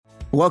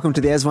Welcome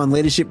to the As One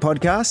Leadership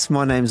Podcast.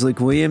 My name's Luke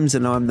Williams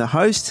and I'm the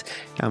host.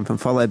 I'm from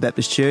Follow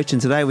Baptist Church, and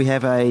today we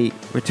have a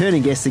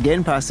returning guest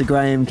again, Pastor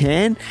Graham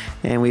Cann,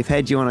 and we've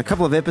had you on a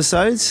couple of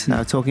episodes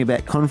talking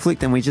about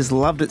conflict, and we just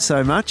loved it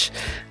so much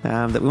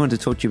that we wanted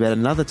to talk to you about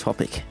another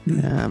topic,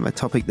 a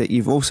topic that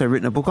you've also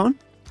written a book on,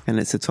 and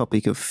it's the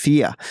topic of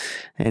fear.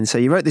 And so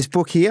you wrote this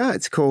book here.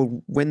 It's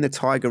called When the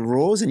Tiger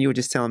Roars, and you were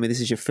just telling me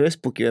this is your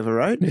first book you ever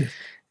wrote. Yeah.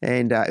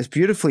 And it's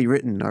beautifully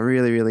written. I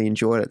really, really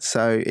enjoyed it.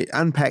 So it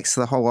unpacks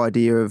the whole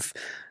idea of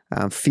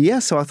fear.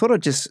 So I thought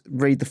I'd just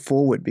read the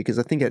foreword because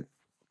I think it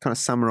kind of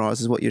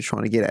summarises what you're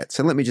trying to get at.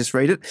 So let me just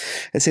read it.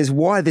 It says,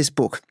 why this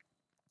book?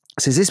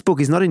 It says, this book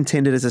is not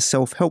intended as a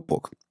self-help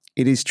book.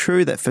 It is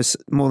true that for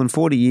more than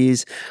 40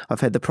 years,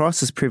 I've had the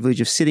priceless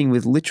privilege of sitting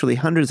with literally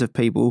hundreds of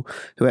people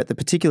who at the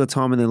particular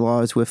time in their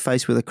lives were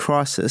faced with a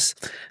crisis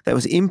that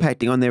was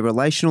impacting on their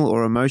relational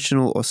or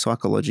emotional or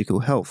psychological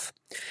health.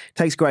 It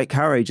takes great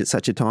courage at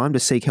such a time to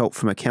seek help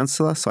from a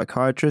counsellor,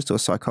 psychiatrist or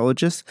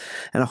psychologist,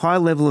 and a high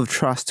level of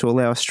trust to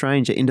allow a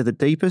stranger into the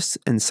deepest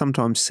and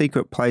sometimes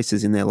secret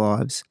places in their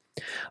lives.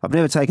 I've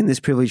never taken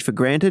this privilege for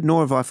granted, nor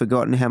have I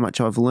forgotten how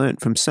much I've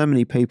learnt from so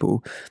many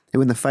people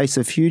who in the face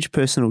of huge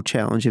personal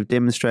challenge have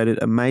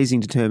demonstrated amazing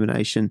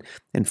determination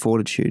and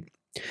fortitude.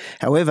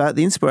 However,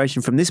 the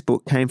inspiration from this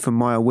book came from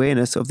my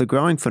awareness of the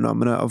growing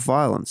phenomena of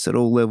violence at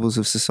all levels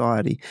of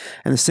society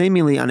and the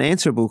seemingly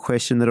unanswerable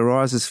question that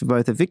arises for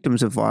both the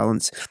victims of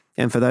violence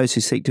and for those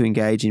who seek to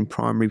engage in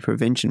primary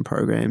prevention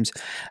programs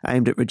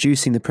aimed at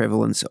reducing the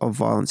prevalence of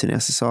violence in our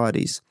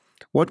societies.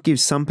 What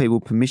gives some people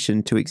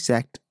permission to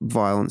exact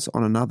violence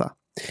on another?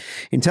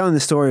 In telling the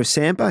story of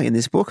Sampa in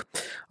this book,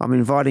 I'm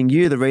inviting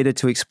you, the reader,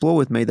 to explore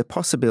with me the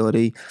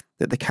possibility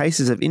that the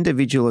cases of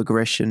individual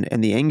aggression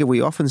and the anger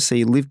we often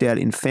see lived out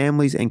in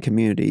families and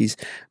communities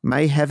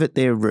may have at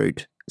their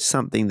root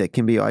something that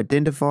can be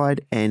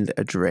identified and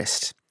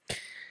addressed.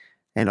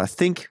 And I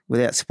think,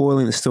 without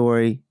spoiling the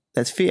story,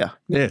 that's fear.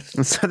 Yes.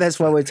 And so that's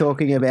why we're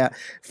talking about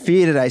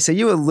fear today. So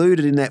you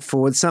alluded in that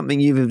forward,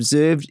 something you've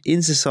observed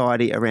in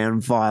society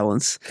around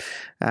violence.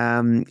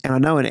 And I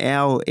know in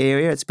our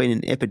area it's been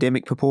in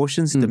epidemic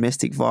proportions,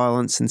 domestic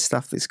violence and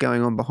stuff that's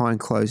going on behind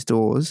closed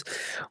doors.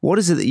 What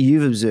is it that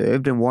you've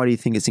observed and why do you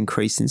think it's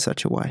increased in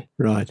such a way?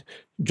 Right.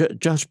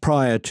 Just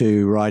prior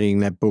to writing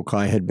that book,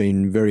 I had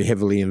been very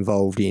heavily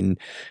involved in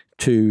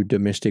two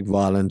domestic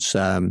violence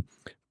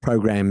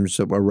programs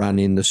that were run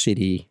in the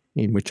city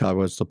in which I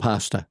was the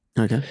pastor.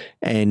 Okay.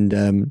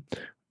 And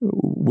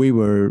we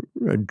were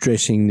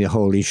addressing the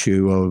whole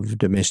issue of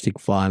domestic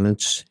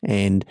violence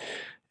and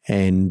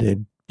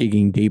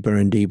digging deeper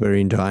and deeper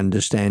into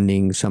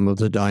understanding some of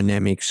the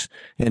dynamics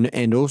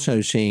and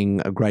also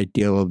seeing a great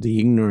deal of the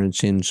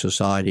ignorance in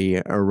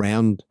society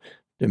around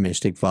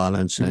domestic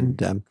violence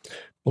and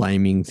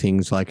blaming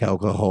things like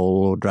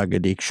alcohol or drug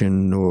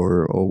addiction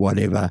or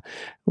whatever,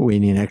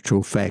 when in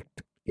actual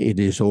fact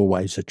it is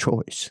always a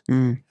choice,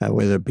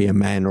 whether it be a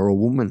man or a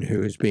woman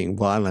who is being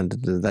violent,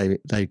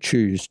 they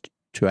choose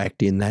to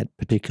act in that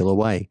particular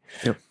way.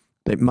 Yep.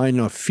 It may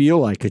not feel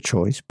like a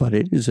choice, but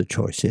it is a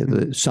choice.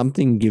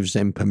 Something gives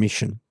them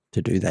permission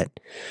to do that.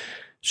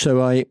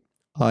 So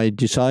I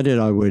decided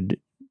I would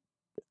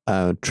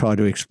try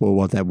to explore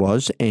what that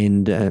was,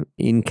 and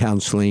in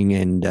counselling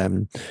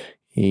and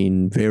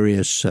in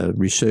various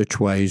research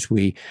ways,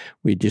 we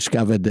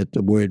discovered that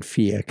the word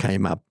fear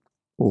came up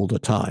all the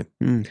time.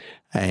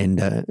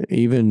 And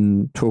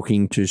even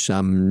talking to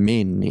some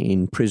men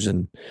in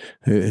prison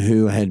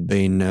who had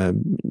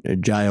been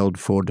jailed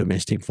for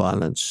domestic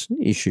violence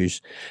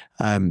issues,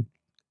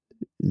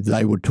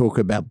 they would talk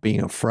about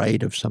being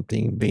afraid of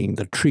something being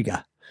the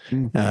trigger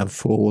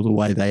for the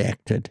way they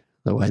acted,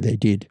 the way they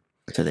did.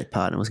 So their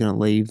partner was going to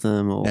leave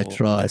them or that's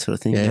right. That sort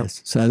of thing. Yes.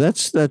 Yep. So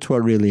that's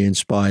what really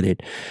inspired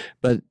it.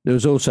 But there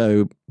was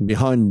also,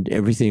 behind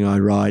everything I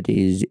write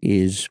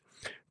is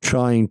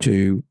trying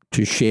to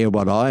share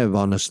what I have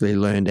honestly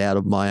learned out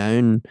of my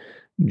own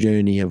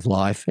journey of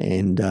life,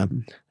 and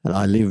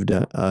I lived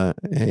a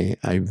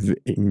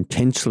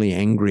intensely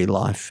angry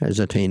life as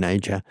a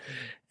teenager,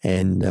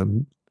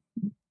 and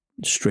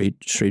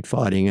street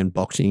fighting and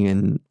boxing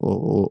and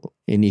or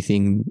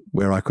anything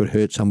where I could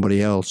hurt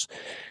somebody else,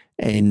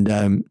 and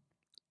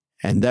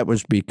that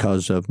was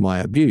because of my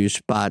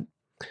abuse, but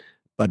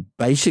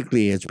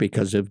basically it's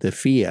because of the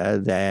fear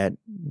that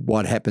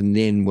what happened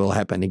then will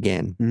happen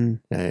again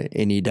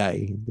any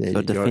day.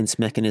 So defense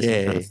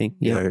mechanism kind of thing.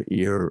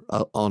 You're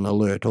on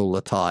alert all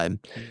the time,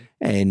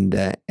 and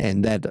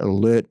that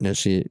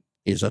alertness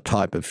is a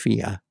type of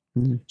fear.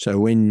 So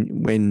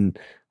when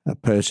a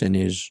person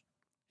is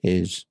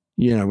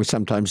we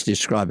sometimes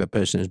describe a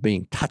person as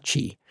being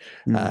touchy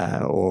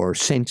or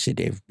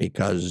sensitive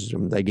because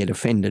they get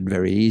offended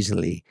very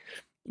easily,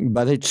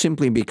 but it's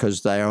simply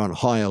because they are on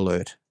high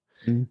alert.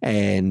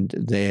 And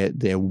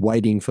they're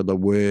waiting for the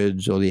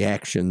words or the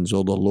actions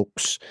or the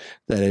looks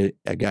that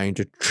are going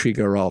to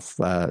trigger off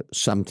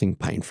something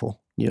painful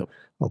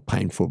or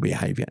painful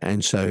behaviour.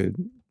 And so,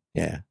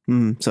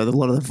 So a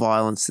lot of the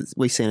violence that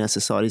we see in our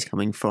society is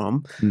coming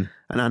from an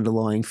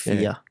underlying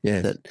fear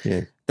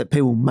that that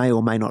people may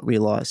or may not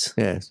realise.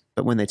 Yes.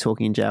 But when they're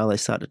talking in jail, they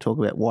start to talk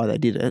about why they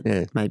did it.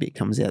 Yeah. Maybe it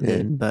comes out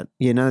then. But,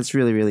 it's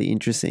really, really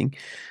interesting.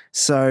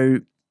 So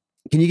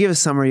can you give a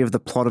summary of the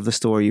plot of the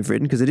story you've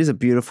written? Because it is a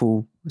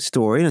beautiful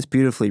story and it's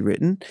beautifully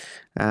written.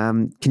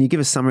 Can you give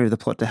a summary of the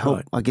plot to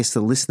help, I guess,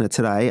 the listener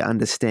today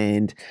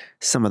understand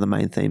some of the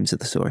main themes of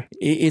the story?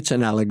 It's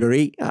an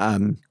allegory.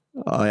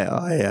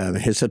 I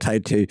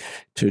hesitate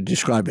to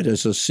describe it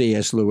as a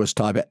C.S. Lewis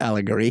type of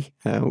allegory.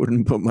 I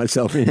wouldn't put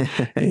myself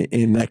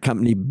in that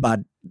company, but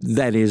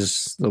that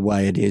is the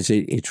way it is.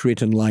 It's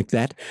written like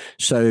that.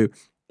 So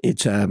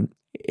it's a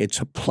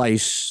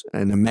place,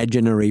 an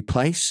imaginary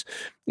place.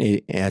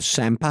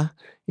 Sampa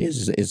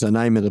is the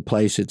name of the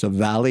place. It's a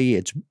valley.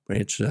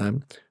 It's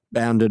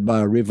bounded by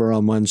a river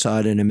on one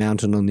side and a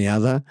mountain on the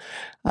other.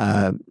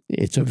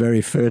 It's a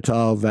very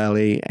fertile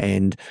valley,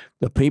 and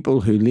the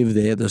people who live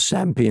there, the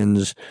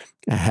Sampians,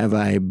 have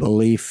a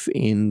belief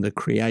in the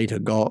Creator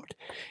God,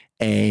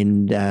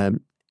 and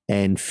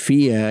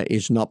fear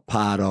is not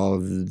part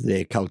of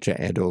their culture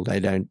at all. They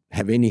don't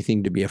have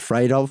anything to be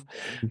afraid of.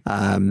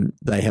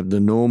 They have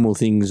the normal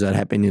things that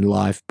happen in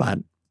life, but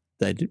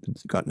they've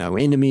got no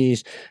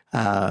enemies,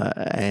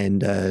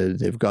 and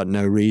they've got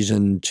no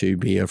reason to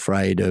be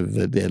afraid of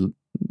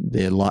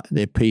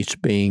their peace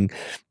being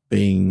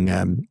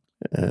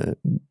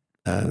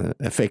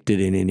affected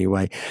in any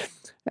way,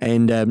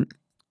 and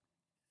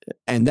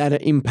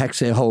that impacts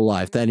their whole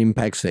life. That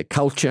impacts their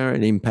culture.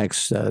 It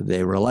impacts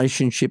their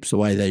relationships, the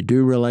way they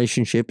do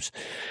relationships.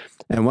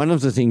 And one of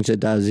the things it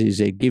does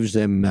is it gives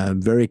them a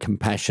very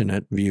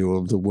compassionate view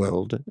of the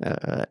world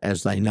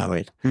as they know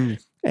it.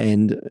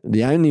 And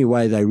the only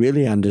way they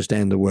really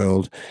understand the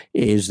world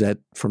is that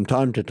from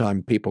time to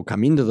time people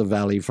come into the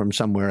valley from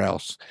somewhere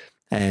else,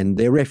 and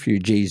they're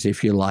refugees,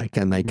 if you like,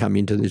 and they come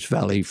into this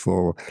valley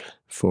for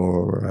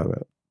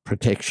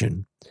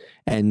protection,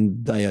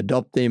 and they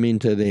adopt them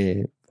into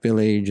their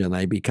village, and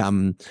they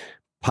become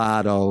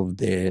part of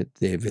their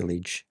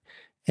village.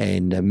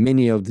 And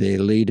many of their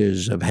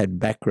leaders have had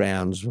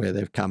backgrounds where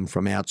they've come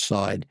from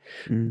outside,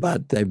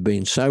 but they've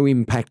been so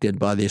impacted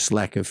by this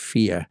lack of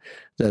fear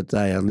that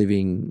they are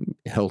living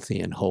healthy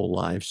and whole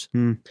lives.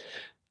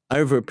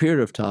 Over a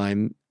period of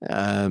time,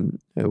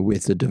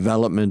 with the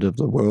development of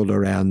the world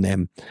around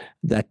them,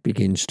 that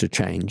begins to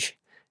change.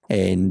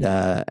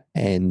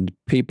 And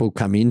people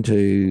come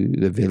into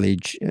the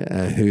village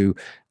who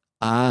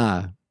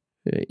are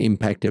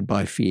impacted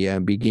by fear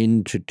and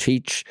begin to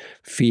teach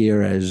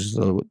fear as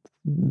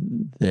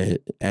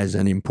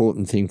an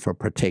important thing for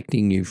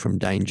protecting you from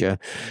danger,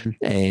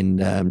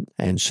 and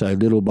so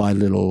little by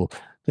little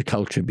the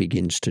culture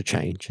begins to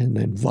change, and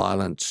then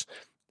violence.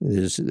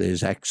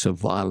 There's acts of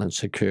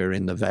violence occur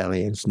in the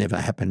valley. It's never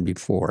happened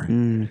before.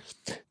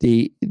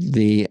 The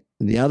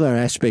other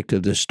aspect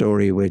of the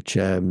story, which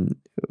I'm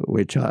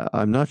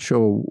not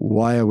sure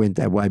why I went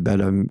that way,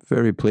 but I'm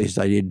very pleased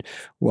I did,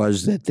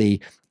 was that the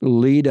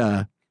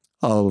leader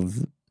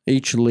of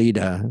each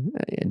leader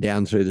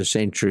down through the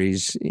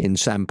centuries in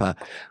Sampa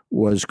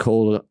was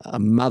called a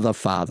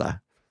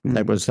mother-father.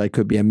 That was, they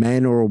could be a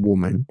man or a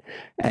woman,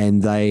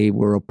 and they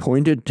were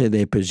appointed to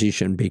their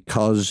position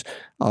because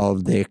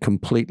of their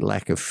complete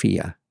lack of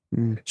fear.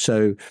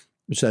 So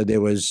there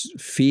was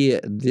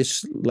fear.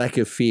 This lack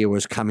of fear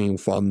was coming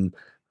from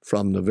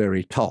the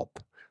very top.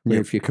 Where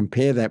if you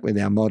compare that with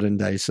our modern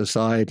day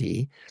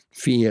society,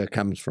 fear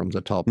comes from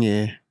the top.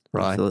 Yeah.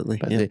 Right.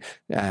 Absolutely.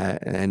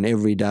 And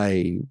every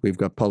day we've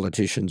got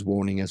politicians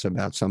warning us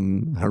about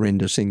some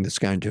horrendous thing that's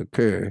going to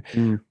occur.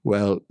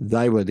 Well,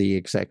 they were the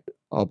exact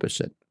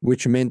opposite,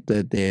 which meant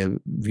that their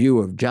view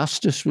of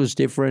justice was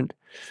different.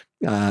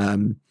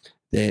 Their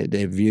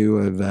view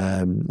of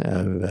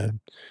the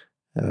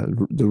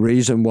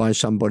reason why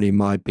somebody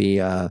might be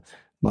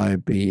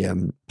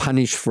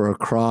punished for a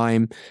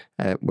crime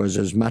was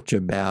as much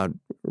about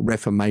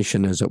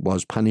reformation as it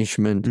was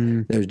punishment.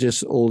 There was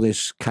just all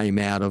this came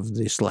out of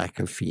this lack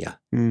of fear.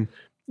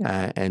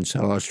 And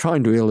so I was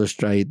trying to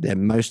illustrate that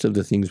most of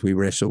the things we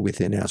wrestle with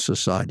in our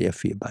society are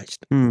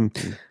fear-based.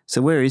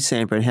 So where is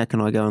Sampa and how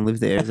can I go and live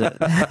there? Is it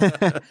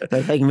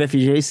they taking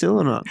refugees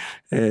still or not?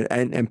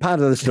 And part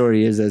of the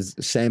story is as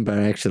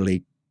Sampa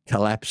actually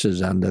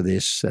collapses under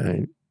this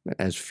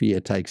as fear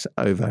takes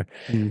over.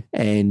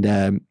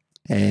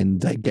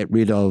 And they get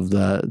rid of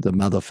the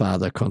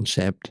mother-father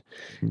concept,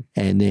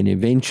 and then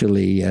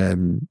eventually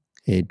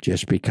it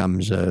just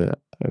becomes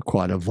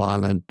quite a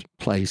violent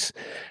place.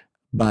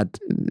 But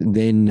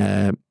then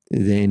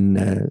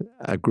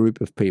a group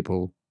of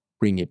people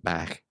bring it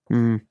back.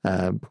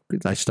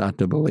 They start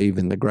to believe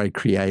in the great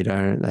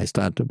Creator. They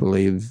start to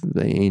believe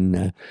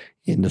in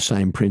the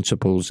same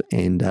principles,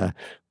 and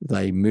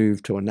they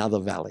move to another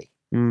valley,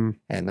 and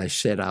they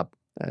set up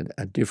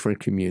a different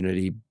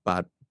community,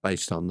 but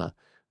based on the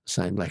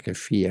same lack of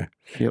fear.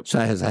 So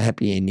it has a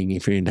happy ending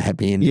if you're into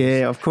happy endings.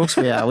 Yeah, of course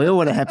we are. We all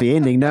want a happy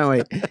ending, don't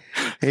we?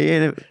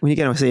 Yeah, when you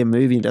go to see a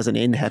movie and it doesn't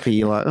end happy,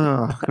 you're like,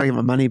 oh, can I get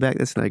my money back?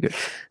 That's no good.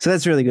 So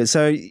that's really good.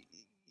 So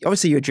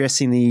obviously you're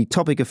addressing the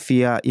topic of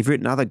fear. You've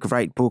written other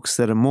great books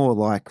that are more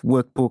like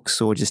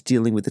workbooks or just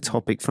dealing with the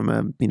topic from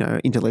a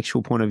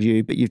intellectual point of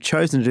view. But you've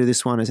chosen to do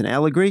this one as an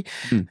allegory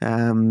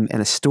and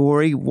a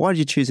story. Why did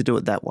you choose to do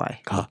it that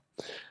way?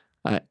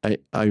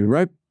 I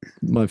wrote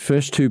my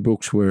first two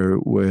books were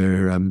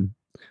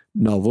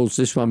novels.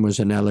 This one was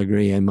an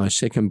allegory, and my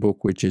second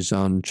book, which is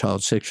on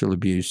child sexual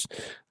abuse,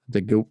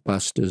 The Guilt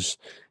Busters,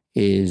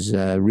 is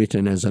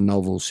written as a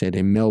novel set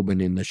in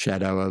Melbourne in the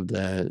shadow of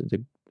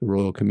the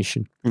Royal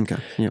Commission. Okay.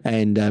 Yep.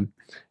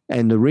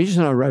 And the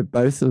reason I wrote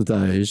both of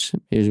those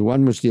is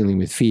one was dealing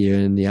with fear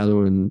and the other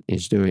one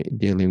is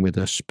dealing with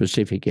a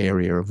specific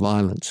area of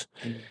violence.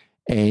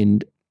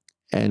 And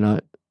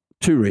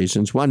two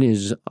reasons. One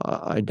is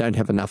I don't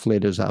have enough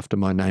letters after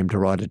my name to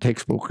write a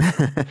textbook.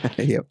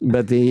 Yep.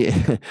 But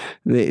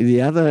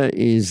the other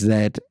is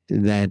that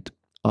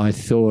I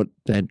thought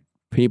that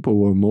people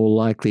were more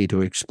likely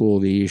to explore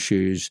the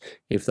issues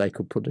if they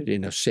could put it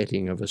in a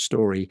setting of a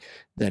story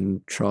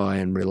than try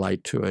and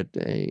relate to it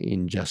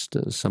in just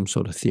some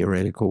sort of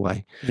theoretical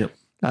way. Yep.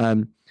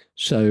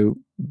 So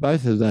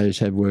both of those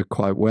have worked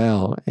quite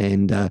well,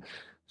 and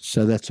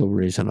so that's the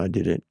reason I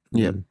did it.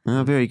 Yeah,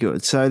 very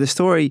good. So the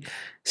story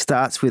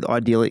starts with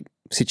idyllic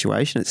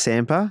situation at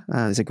Sampa.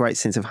 There's a great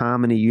sense of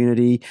harmony,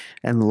 unity,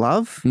 and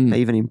love,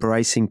 even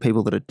embracing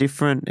people that are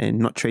different and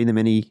not treating them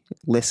any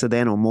lesser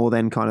than or more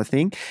than kind of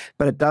thing.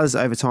 But it does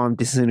over time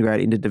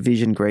disintegrate into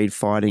division, greed,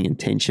 fighting, and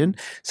tension.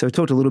 So we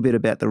talked a little bit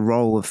about the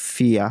role of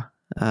fear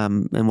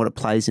and what it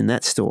plays in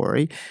that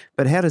story.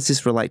 But how does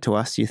this relate to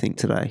us, do you think,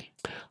 today?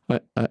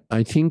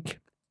 I think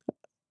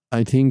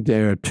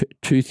there are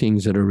two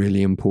things that are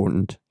really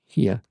important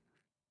here.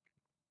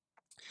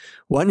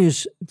 One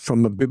is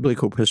from a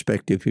biblical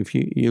perspective. If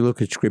you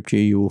look at Scripture,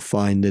 you will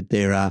find that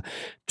there are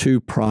two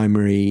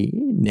primary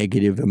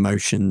negative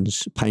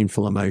emotions,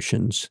 painful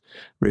emotions,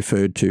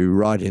 referred to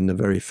right in the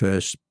very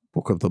first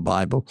book of the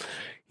Bible.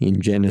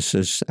 In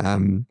Genesis,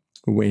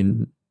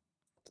 when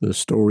the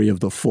story of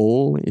the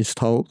fall is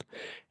told,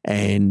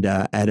 and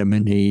Adam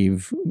and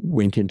Eve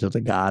went into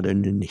the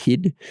garden and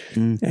hid.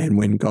 And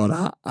when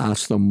God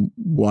asked them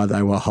why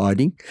they were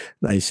hiding,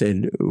 they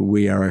said,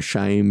 "We are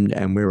ashamed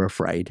and we're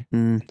afraid."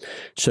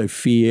 So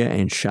fear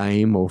and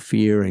shame, or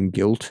fear and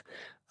guilt,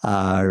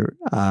 are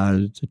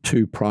the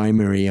two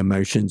primary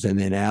emotions, and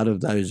then out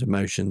of those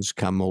emotions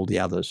come all the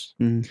others.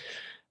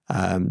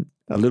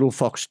 A little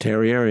fox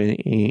terrier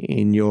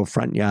in your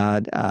front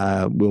yard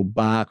will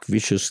bark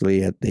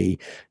viciously at the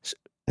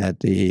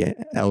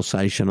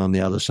Alsatian on the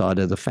other side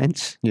of the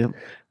fence. Yep.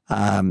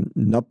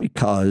 Not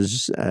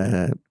because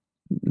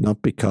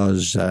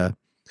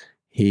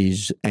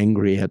he's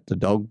angry at the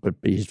dog, but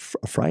he's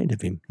afraid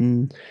of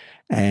him.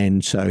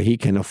 And so he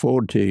can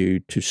afford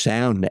to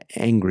sound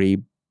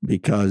angry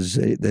because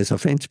there's a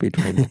fence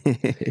between them.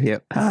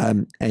 Yep.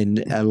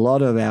 And a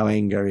lot of our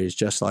anger is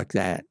just like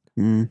that.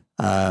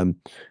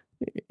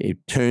 It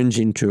turns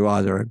into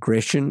either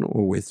aggression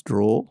or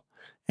withdrawal.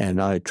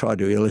 And I try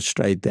to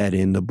illustrate that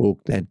in the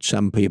book, that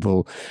some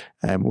people,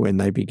 when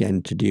they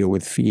began to deal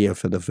with fear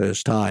for the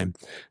first time,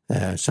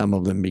 some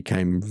of them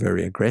became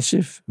very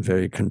aggressive,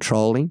 very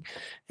controlling,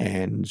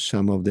 and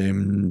some of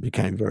them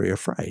became very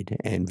afraid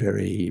and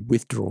very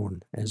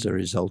withdrawn as a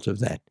result of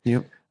that.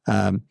 Yep.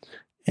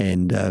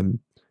 And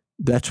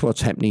that's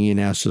what's happening in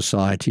our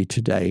society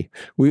today.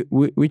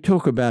 We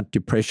talk about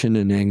depression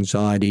and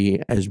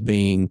anxiety as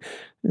being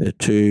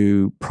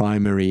two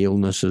primary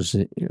illnesses,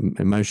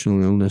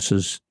 emotional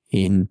illnesses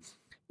in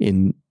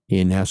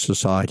our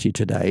society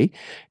today,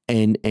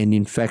 and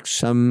in fact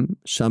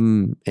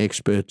some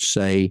experts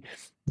say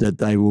that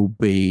they will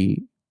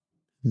be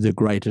the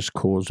greatest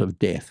cause of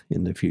death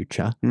in the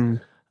future.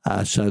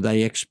 So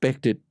they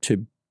expect it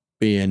to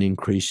be an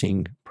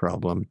increasing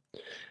problem.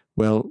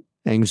 Well,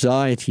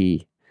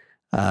 anxiety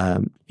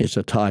is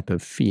a type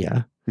of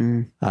fear,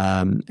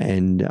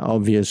 and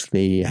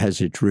obviously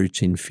has its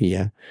roots in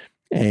fear,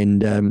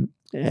 and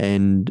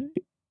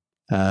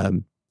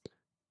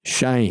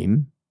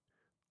shame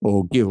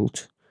or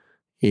guilt,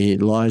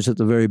 it lies at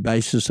the very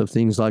basis of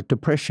things like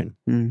depression.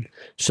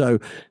 So,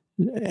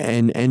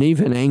 and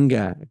even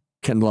anger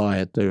can lie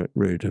at the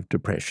root of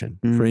depression.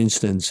 For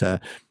instance,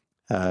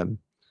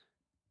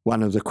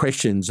 one of the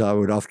questions I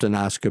would often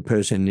ask a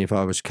person if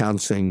I was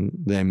counselling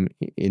them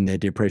in their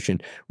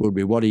depression would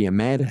be, "What are you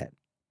mad at?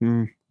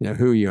 Who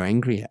are you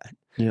angry at?"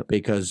 Yep.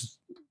 Because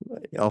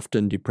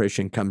often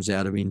depression comes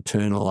out of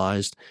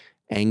internalized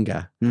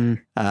anger.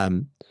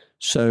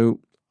 So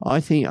I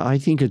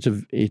think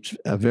it's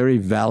a very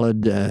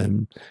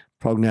valid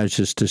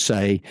prognosis to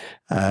say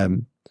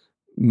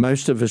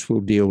most of us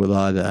will deal with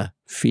either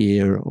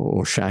fear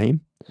or shame.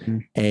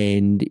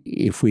 And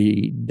if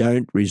we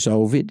don't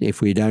resolve it,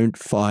 if we don't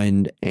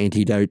find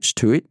antidotes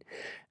to it,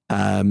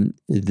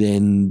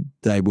 then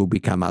they will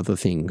become other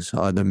things,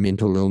 either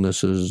mental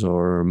illnesses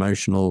or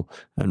emotional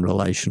and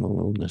relational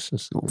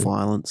illnesses. Or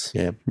violence.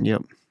 Yeah.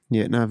 Yep.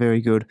 Yeah, no, very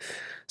good.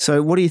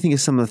 So what do you think of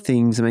some of the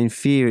things? I mean,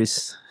 fear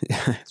is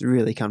it's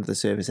really come to the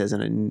surface,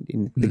 hasn't it,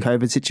 in the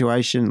COVID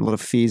situation? A lot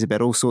of fears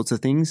about all sorts of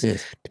things,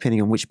 Yes.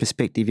 depending on which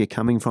perspective you're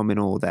coming from and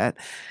all that.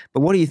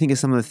 But what do you think of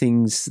some of the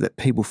things that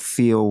people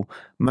feel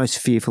most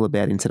fearful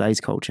about in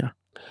today's culture?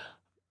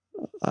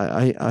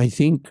 I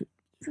think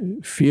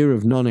fear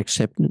of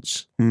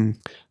non-acceptance. Mm.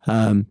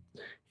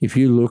 If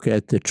you look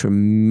at the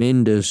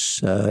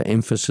tremendous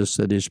emphasis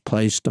that is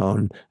placed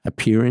on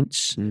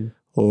appearance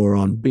or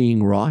on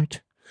being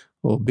right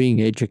or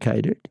being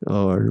educated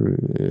or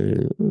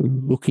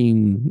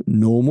looking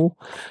normal,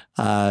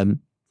 there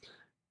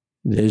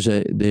is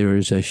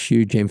a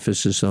huge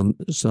emphasis on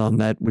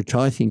that, which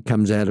I think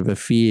comes out of a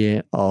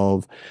fear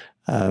of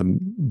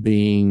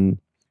being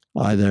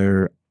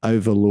either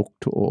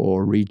overlooked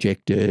or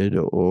rejected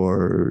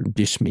or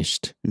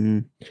dismissed.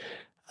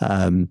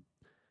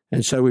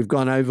 And so we've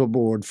gone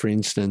overboard, for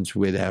instance,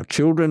 with our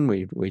children.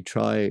 We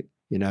try,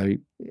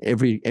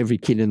 every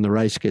kid in the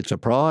race gets a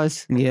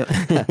prize. Yeah,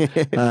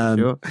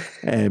 sure.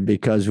 And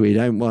because we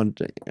don't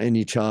want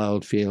any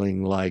child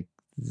feeling like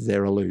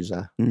they're a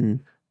loser.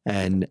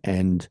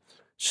 And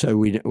so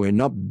we're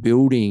not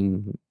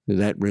building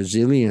that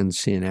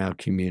resilience in our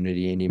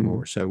community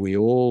anymore. So we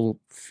all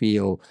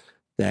feel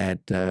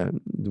that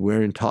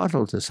we're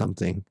entitled to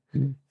something,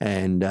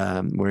 and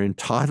we're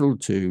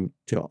entitled to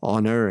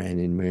honor,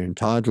 and we're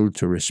entitled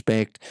to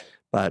respect,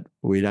 but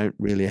we don't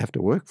really have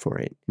to work for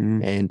it.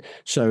 And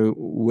so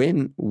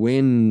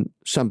when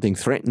something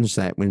threatens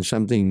that, when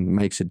something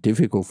makes it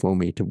difficult for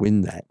me to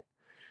win that,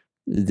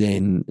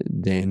 then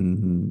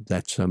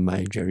that's a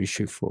major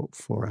issue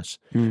for us.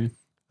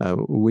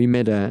 We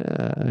met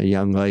a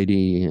young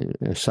lady in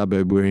a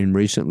suburb we're in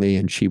recently,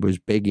 and she was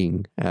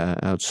begging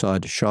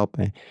outside a shop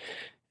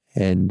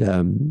and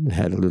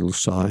had a little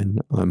sign,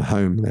 "I'm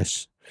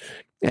homeless."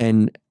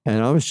 And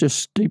I was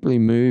just deeply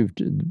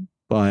moved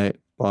by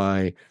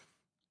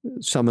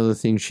some of the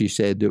things she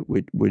said that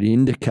would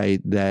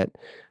indicate that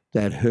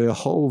her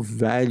whole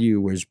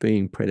value was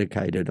being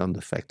predicated on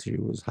the fact that she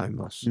was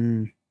homeless.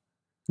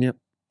 Yep.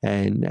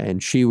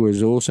 And she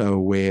was also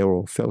aware,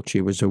 or felt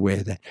she was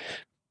aware, that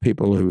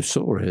people who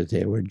saw her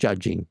there were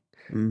judging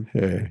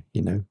her,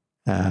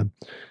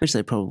 Which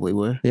they probably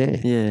were.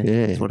 Yeah.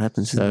 That's what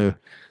happens.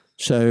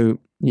 So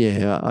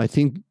yeah, I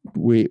think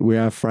we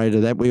are afraid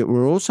of that.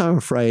 We're also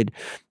afraid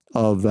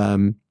of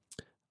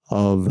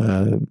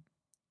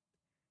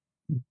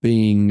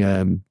being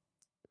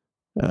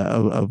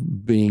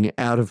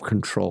out of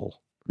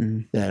control.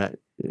 That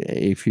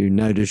if you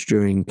notice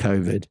during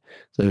COVID,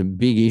 the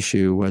big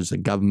issue was the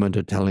government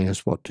are telling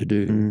us what to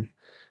do.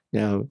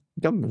 Now,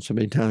 governments have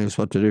been telling us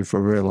what to do for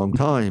a very long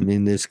time.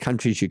 There's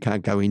countries you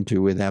can't go into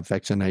without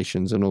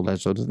vaccinations and all that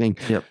sort of thing.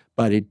 Yep.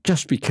 But it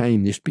just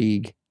became this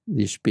big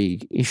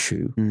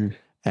issue,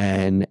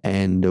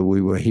 and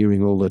we were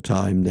hearing all the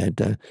time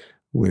that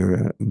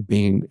we're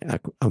being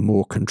a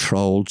more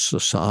controlled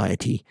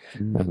society,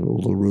 and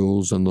all the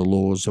rules and the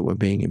laws that were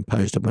being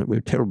imposed upon it.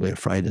 We're terribly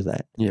afraid of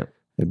that. Yeah.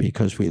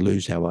 Because we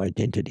lose our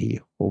identity,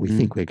 or we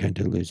think we're going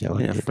to lose our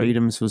identity.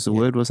 Freedoms was the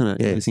word, wasn't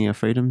it? Yeah. Losing our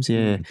freedoms,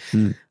 I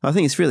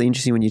think it's really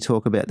interesting when you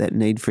talk about that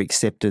need for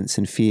acceptance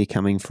and fear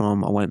coming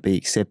from, I won't be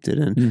accepted.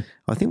 And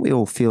I think we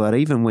all feel that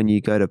even when you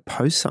go to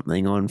post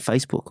something on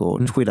Facebook or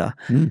Twitter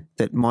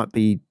that might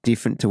be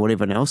different to what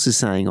everyone else is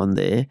saying on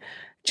there,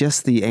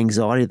 just the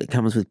anxiety that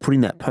comes with putting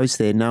that post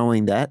there,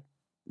 knowing that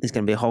there's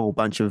going to be a whole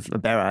bunch of a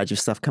barrage of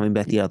stuff coming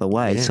back the other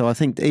way. Yeah. So I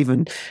think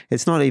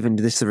it's not even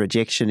just the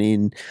rejection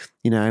in,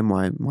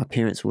 my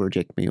parents will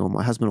reject me, or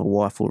my husband or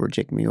wife will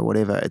reject me, or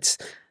whatever. It's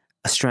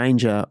a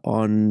stranger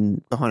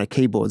behind a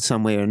keyboard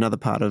somewhere in another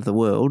part of the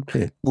world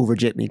will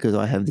reject me because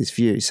I have this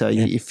view. So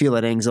you feel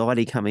that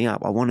anxiety coming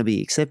up. I want to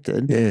be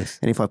accepted. Yes.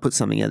 And if I put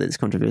something out that's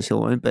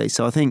controversial, I won't be.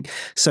 So I think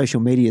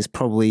social media has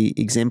probably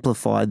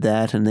exemplified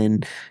that. And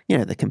then,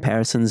 the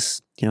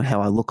comparisons,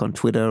 how I look on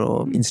Twitter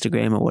or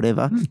Instagram or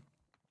whatever.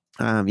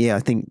 I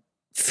think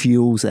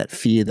fuels that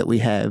fear that we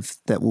have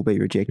that will be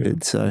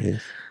rejected. So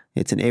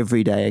it's an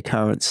everyday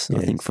occurrence, I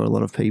think, for a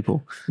lot of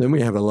people. Then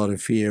we have a lot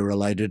of fear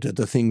related to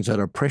the things that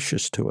are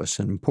precious to us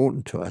and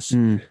important to us.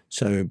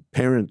 So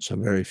parents are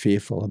very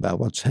fearful about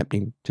what's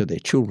happening to their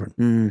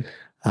children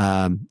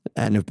and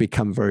have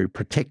become very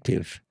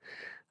protective.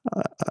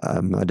 I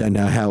don't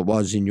know how it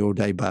was in your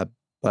day, but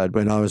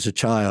when I was a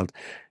child,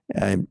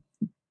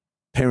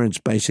 parents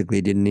basically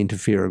didn't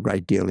interfere a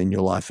great deal in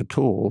your life at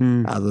all,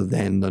 other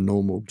than the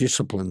normal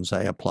disciplines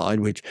they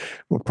applied, which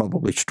were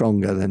probably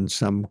stronger than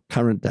some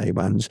current day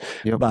ones.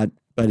 Yep. But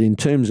in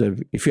terms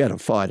of if you had a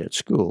fight at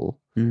school,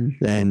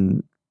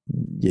 then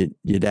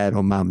your dad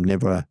or mum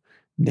never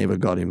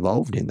got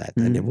involved in that.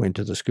 They never went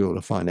to the school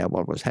to find out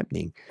what was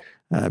happening.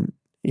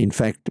 In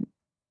fact,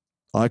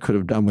 I could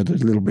have done with a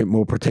little bit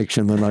more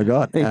protection than I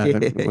got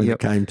when it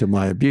came to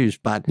my abuse.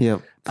 But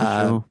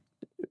sure.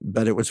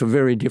 But it was a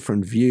very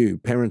different view.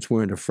 Parents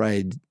weren't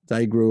afraid.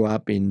 They grew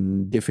up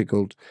in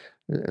difficult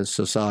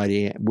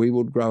society. We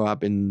would grow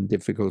up in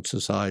difficult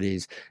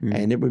societies,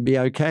 and it would be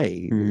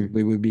okay.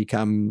 We would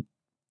become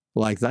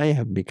like they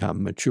have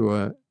become,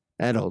 mature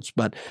adults,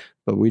 but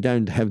we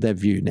don't have that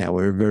view now.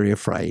 We're very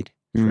afraid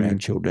for our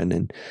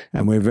children,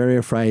 and we're very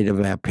afraid of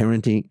our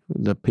parenting.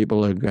 The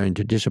people are going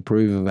to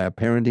disapprove of our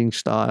parenting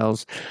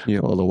styles,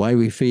 or the way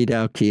we feed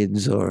our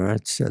kids, or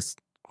it's just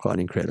quite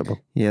incredible.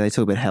 Yeah, they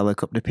talk about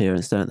helicopter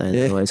parents, don't they?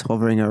 They're always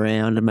hovering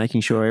around and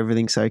making sure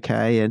everything's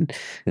okay, and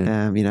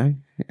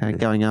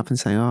going up and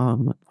saying,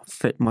 "Oh,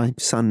 my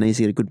son needs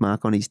to get a good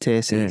mark on his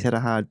test, and he's had a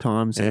hard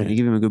time, so you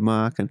give him a good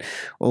mark," and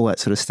all that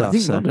sort of stuff. I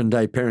think modern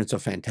day parents are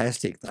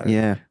fantastic, though.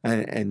 Yeah,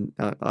 and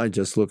I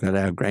just look at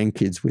our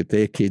grandkids with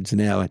their kids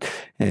now,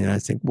 and I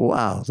think,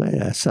 wow, they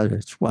are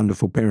such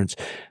wonderful parents.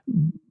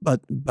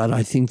 But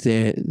I think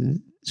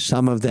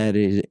some of that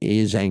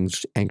is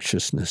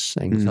anxiousness,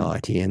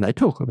 anxiety, and they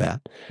talk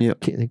about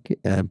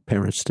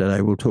parents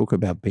today will talk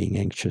about being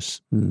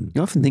anxious. I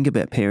often think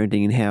about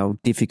parenting and how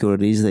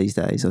difficult it is these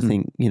days. I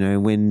think,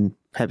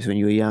 perhaps when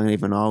you were young, and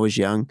even when I was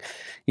young,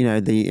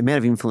 the amount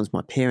of influence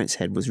my parents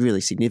had was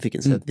really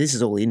significant. So this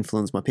is all the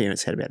influence my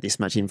parents had, about this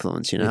much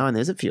influence, and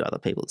there's a few other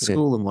people at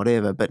school and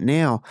whatever. But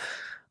now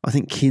I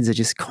think kids are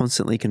just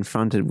constantly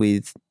confronted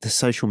with the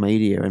social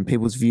media and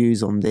people's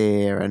views on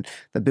there and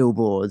the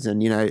billboards,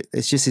 and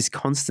it's just this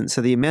constant.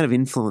 So the amount of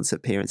influence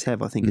that parents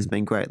have, I think, has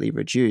been greatly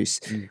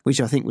reduced,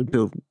 which I think would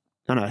build,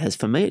 has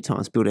for me at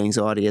times built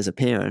anxiety as a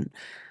parent,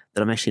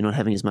 that I'm actually not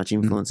having as much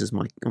influence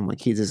on my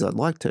kids as I'd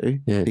like to,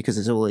 because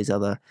there's all these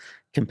other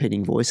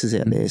competing voices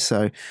out there.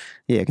 So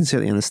I can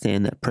certainly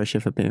understand that pressure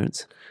for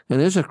parents.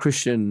 And as a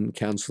Christian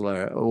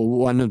counsellor,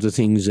 one of the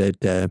things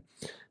that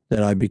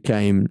I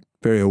became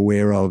very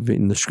aware of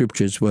in the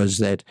scriptures was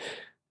that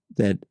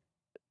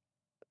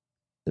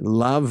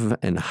love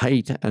and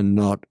hate are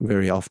not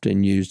very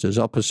often used as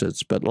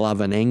opposites, but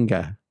love and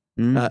anger,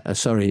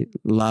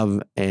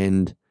 love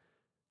and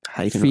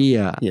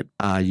fear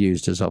are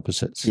used as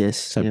opposites. Yes.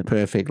 So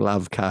perfect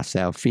love casts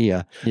out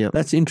fear. Yep.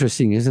 That's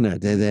interesting, isn't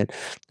it?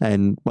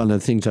 And one of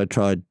the things I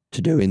tried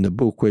to do in the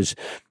book was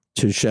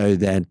to show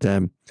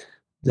that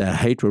the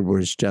hatred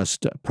was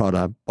just a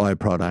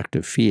byproduct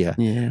of fear.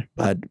 Yeah.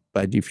 But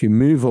if you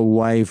move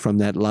away from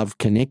that love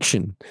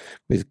connection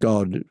with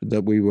God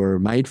that we were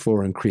made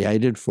for and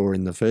created for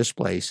in the first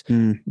place,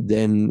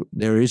 then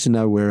there is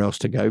nowhere else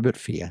to go but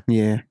fear.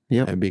 Yeah.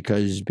 Yep. And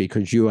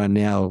because you are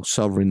now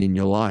sovereign in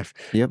your life.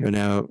 Yep. You're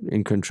now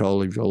in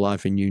control of your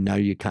life, and you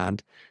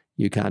can't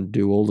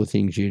do all the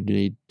things you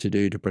need to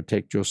do to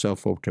protect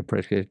yourself or to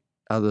protect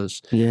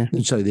others. Yeah.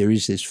 And so there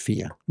is this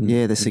fear.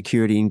 Yeah, the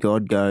security in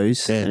God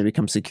goes, and it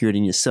becomes security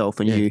in yourself,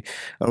 and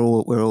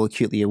we're all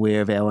acutely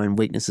aware of our own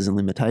weaknesses and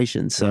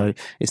limitations. So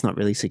it's not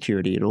really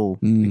security at all,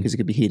 because it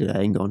could be here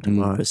today and gone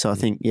tomorrow. So I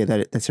think,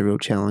 that's a real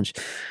challenge.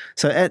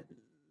 So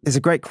there's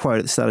a great quote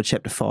at the start of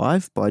chapter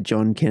 5 by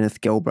John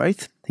Kenneth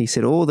Galbraith. He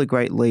said, "All the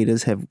great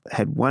leaders have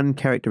had one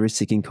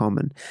characteristic in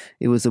common.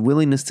 It was the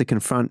willingness to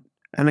confront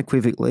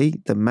unequivocally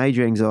the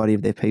major anxiety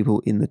of their people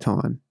in their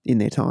time.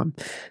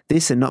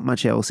 This and not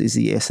much else is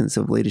the essence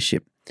of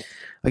leadership."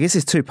 I guess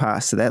there's two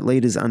parts to that.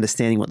 Leaders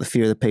understanding what the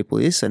fear of the people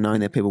is, so knowing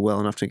their people well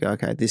enough to go,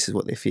 okay, this is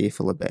what they're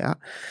fearful about,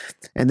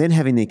 and then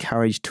having the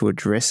courage to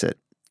address it.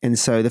 And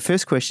so the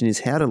first question is,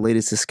 how do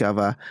leaders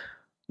discover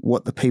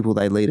what the people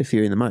they lead are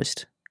fearing the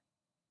most?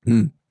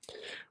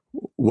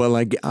 Well,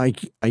 I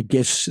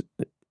guess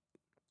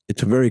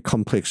it's a very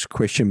complex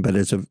question, but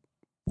it's a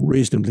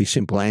reasonably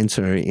simple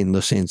answer in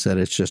the sense that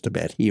it's just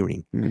about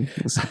hearing.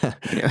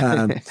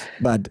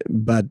 But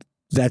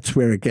that's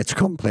where it gets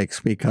complex,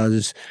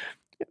 because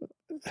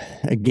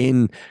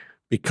again,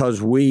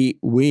 because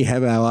we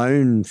have our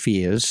own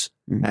fears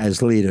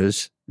as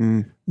leaders,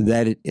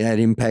 that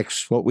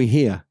impacts what we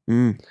hear,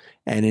 and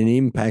it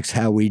impacts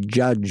how we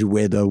judge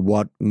whether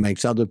what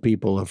makes other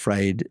people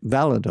afraid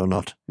valid or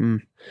not.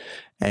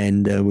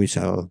 And we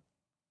say,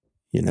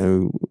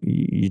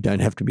 you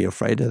don't have to be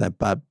afraid of that,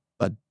 but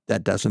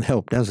that doesn't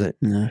help, does it?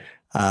 No.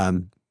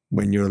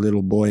 When you're a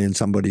little boy and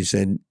somebody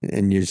said,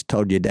 and you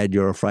told your dad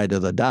you're afraid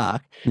of the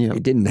dark,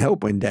 it didn't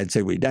help when Dad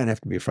said, "We don't have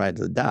to be afraid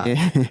of the dark."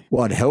 Yeah.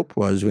 What helped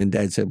was when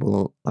Dad said,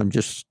 "Well, I'm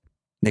just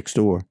next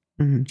door,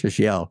 just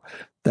yell."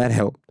 That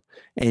helped.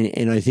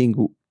 And I think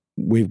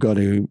we've got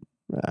to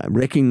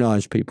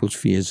recognize people's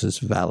fears as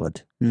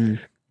valid.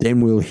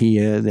 Then we'll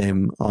hear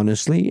them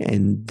honestly,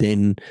 and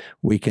then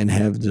we can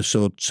have the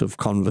sorts of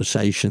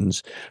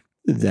conversations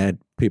that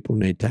people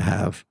need to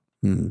have.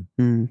 No,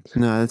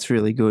 that's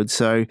really good.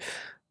 So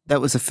that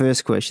was the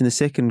first question. The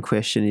second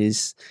question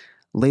is,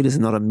 leaders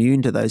are not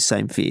immune to those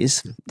same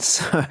fears.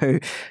 So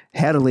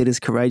how do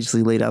leaders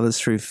courageously lead others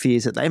through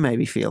fears that they may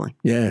be feeling?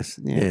 Yes.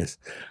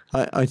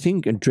 I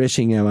think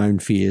addressing our own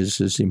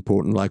fears is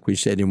important. Like we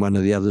said in one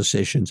of the other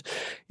sessions,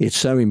 it's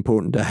so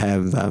important to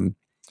have a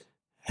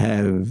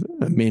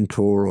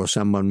mentor or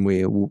someone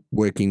we're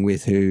working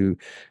with who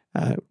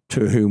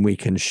to whom we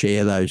can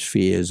share those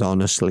fears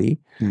honestly.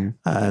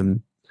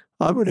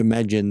 I would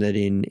imagine that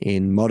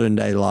in modern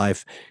day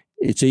life,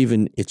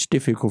 it's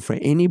difficult for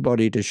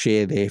anybody to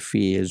share their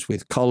fears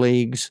with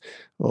colleagues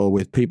or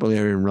with people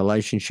they're in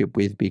relationship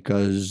with,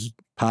 because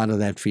part of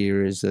that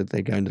fear is that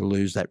they're going to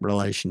lose that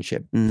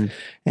relationship.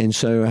 And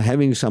so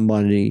having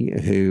somebody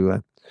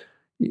who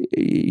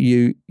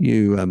you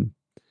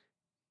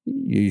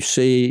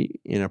see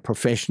in a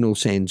professional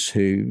sense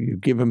who you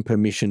give them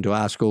permission to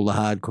ask all the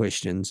hard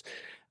questions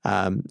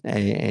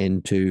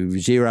and to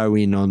zero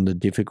in on the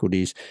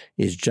difficulties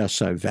is just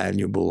so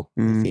valuable,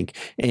 I think.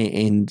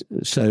 And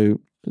so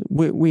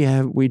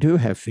we do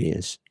have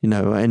fears,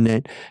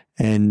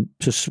 and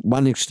to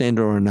one extent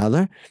or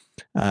another,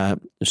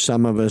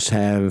 some of us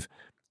have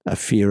a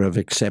fear of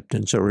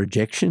acceptance or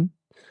rejection.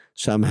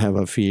 Some have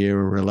a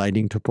fear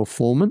relating to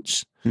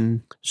performance.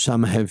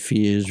 Some have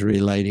fears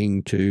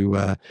relating to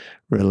our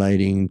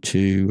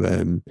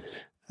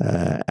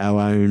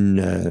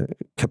own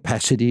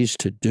capacities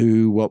to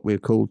do what we're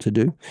called to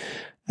do.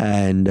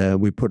 And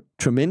we put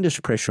tremendous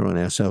pressure on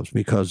ourselves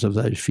because of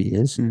those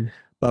fears.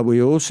 But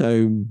we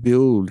also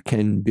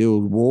can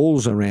build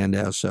walls around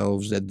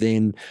ourselves that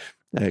then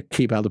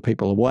keep other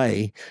people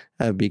away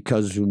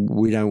because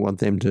we don't want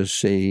them to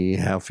see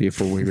how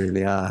fearful we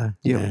really are.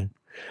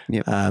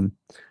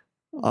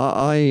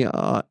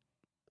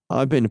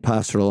 I've been a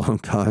pastor a long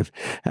time,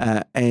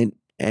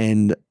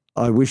 and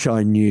I wish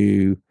I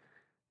knew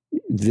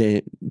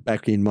that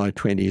back in my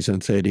 20s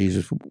and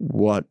 30s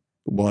what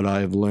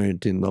I've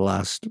learned in the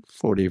last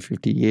 40 or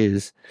 50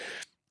 years.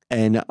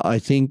 And I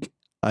think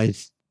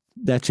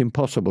that's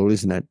impossible,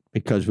 isn't it?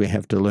 Because we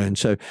have to learn.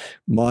 So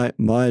my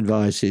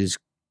advice is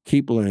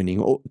keep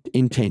learning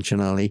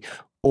intentionally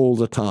all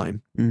the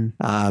time,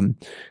 and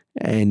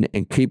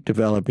keep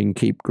developing,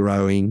 keep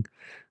growing.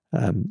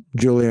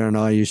 Julia and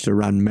I used to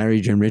run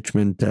marriage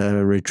enrichment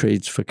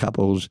retreats for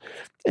couples,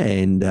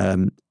 and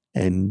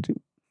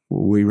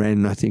we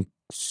ran, I think,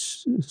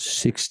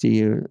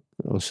 60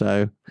 or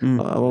so,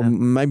 or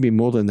maybe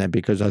more than that,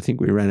 because I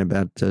think we ran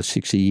about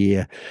 6 a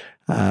year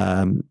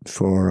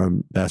for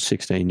about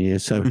 16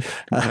 years. So,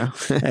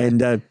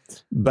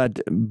 but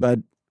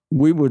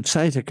we would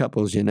say to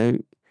couples,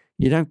 you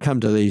don't come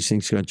to these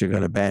things because you've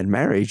got a bad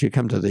marriage. You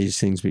come to these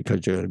things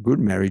because you've got a good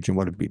marriage and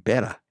want to be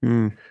better.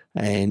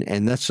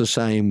 And that's the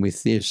same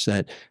with this,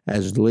 that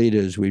as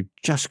leaders, we've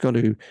just got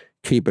to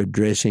keep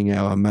addressing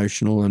our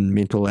emotional and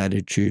mental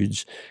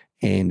attitudes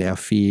and our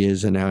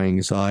fears and our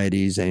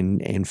anxieties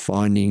and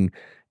finding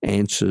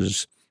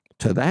answers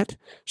to that.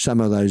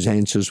 Some of those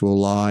answers will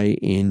lie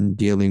in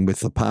dealing with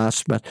the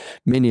past, but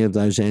many of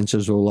those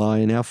answers will lie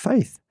in our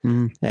faith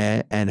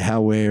and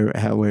how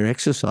we're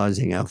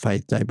exercising our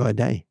faith day by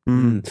day.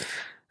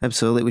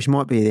 Absolutely, which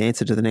might be the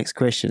answer to the next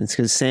question. It's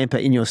because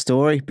Sampa, in your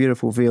story,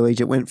 beautiful village,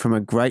 it went from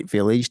a great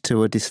village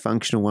to a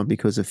dysfunctional one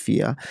because of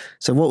fear.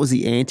 So what was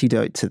the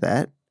antidote to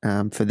that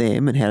for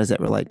them, and how does that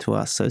relate to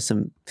us? So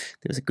there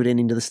was a good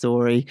ending to the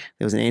story.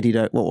 There was an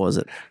antidote. What was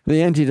it?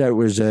 The antidote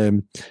was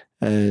a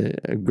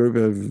group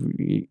of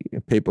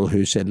people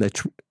who said,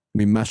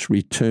 we must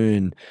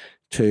return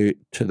to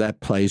that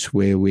place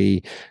where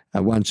we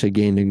once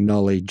again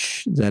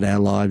acknowledge that our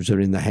lives are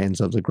in the hands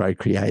of the great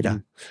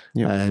Creator.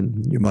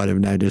 And you might have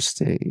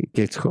noticed it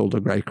gets called the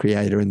great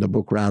Creator in the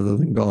book rather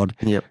than God.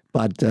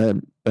 But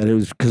it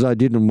was because I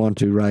didn't want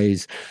to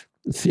raise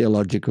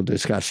theological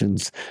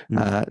discussions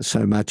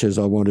so much as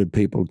I wanted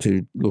people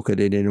to look at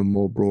it in a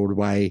more broad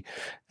way.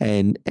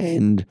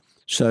 And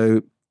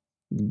so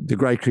the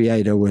great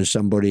Creator was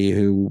somebody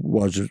who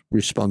was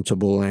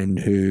responsible and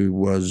who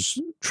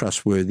was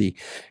trustworthy.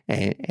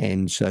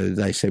 And so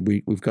they said,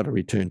 we've got to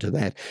return to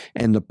that.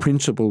 And the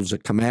principles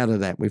that come out of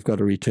that, we've got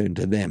to return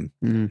to them,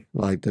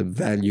 like the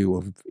value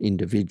of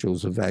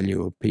individuals, the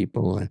value of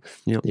people,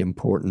 the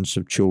importance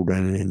of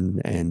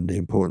children and the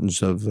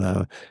importance of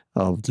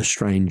the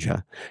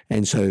stranger.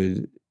 And so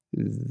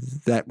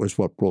that was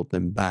what brought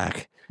them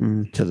back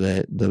to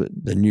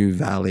the new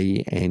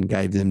valley and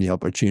gave them the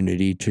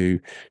opportunity to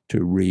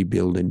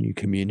rebuild a new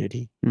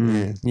community.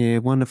 Yeah,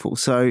 wonderful.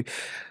 So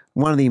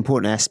one of the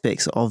important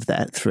aspects of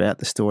that throughout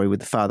the story with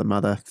the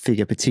father-mother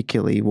figure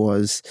particularly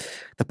was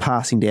the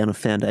passing down of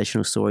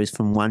foundational stories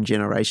from one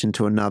generation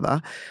to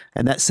another.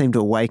 And that seemed to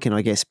awaken,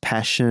 I guess,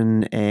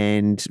 passion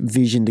and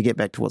vision to get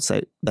back to what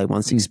they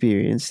once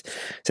experienced.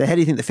 So how do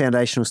you think the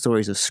foundational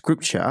stories of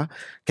Scripture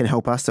can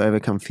help us to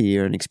overcome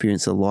fear and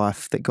experience the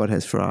life that God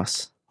has for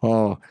us?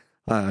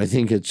 I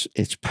think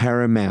it's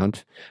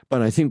paramount,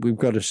 but I think we've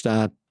got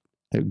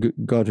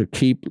to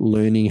keep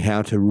learning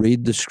how to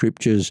read the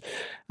Scriptures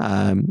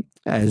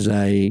as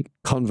a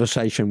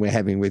conversation we're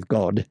having with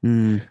God.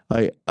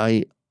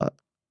 I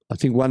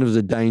think one of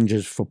the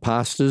dangers for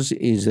pastors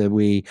is that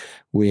we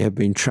have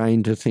been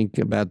trained to think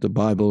about the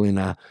Bible in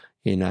a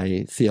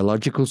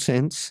theological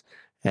sense,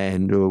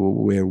 and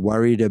we're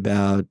worried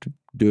about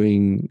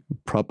doing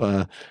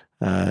proper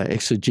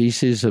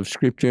exegesis of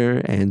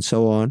Scripture and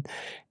so on.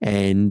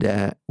 And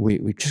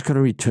we just got to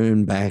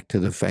return back to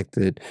the fact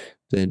that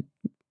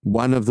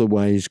one of the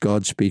ways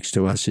God speaks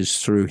to us is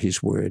through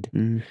His Word,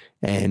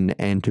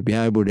 and to be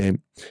able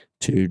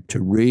to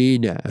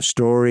read a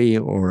story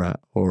or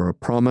a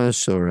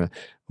promise or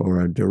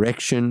a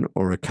direction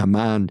or a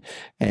command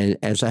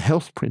as a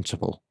health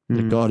principle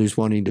that God is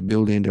wanting to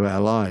build into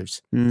our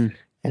lives. And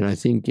I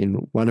think in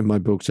one of my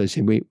books I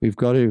said we've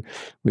got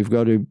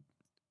to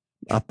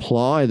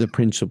apply the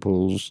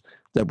principles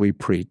that we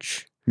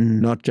preach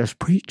not just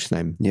preach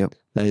them. Yep.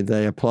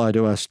 They apply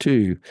to us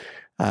too.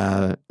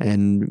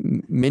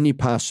 And many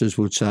pastors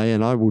would say,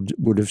 and I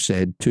would have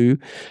said too,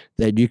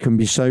 that you can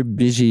be so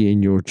busy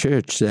in your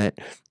church that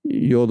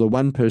you're the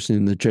one person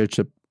in the church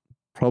that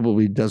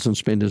probably doesn't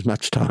spend as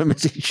much time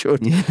as he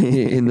should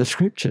in the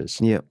scriptures.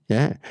 Yep.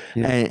 Yeah.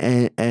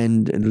 Yep.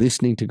 And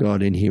listening to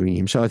God and hearing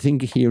him. So I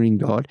think hearing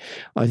God.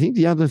 I think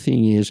the other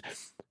thing is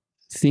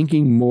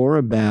thinking more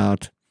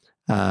about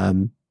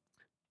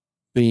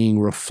being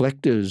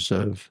reflectors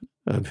of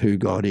who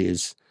God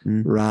is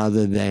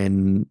rather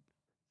than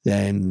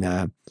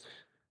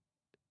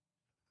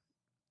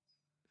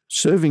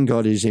serving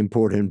God is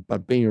important,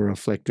 but being a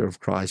reflector of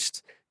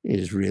Christ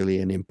is really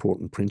an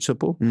important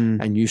principle,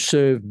 and you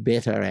serve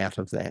better out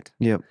of that.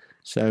 Yep.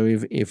 So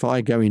if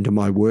I go into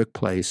my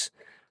workplace,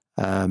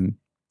 and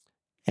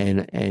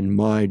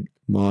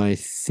my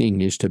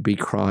thing is to be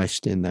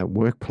Christ in that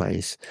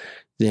workplace,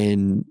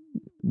 then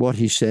what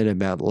he said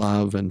about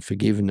love and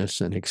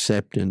forgiveness and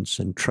acceptance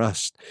and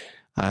trust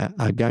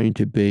are going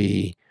to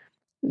be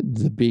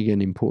the big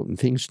and important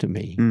things to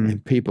me,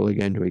 and people are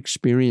going to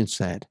experience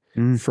that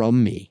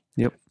from me.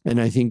 Yep.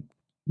 And I think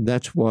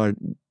that's what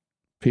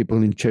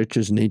people in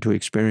churches need to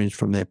experience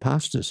from their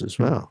pastors as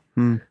well,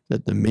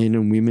 that the men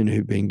and women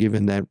who've been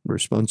given that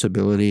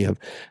responsibility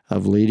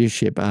of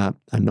leadership are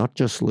not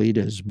just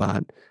leaders,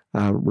 but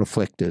are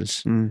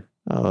reflectors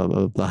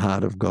of the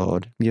heart of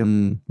God.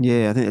 Yep.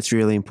 Yeah, I think that's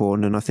really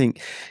important. And I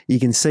think you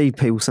can see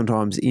people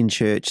sometimes in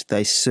church,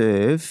 they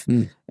serve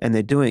and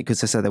they're doing it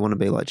because they say they want to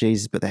be like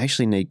Jesus, but they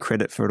actually need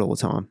credit for it all the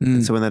time.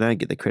 And so when they don't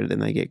get the credit, then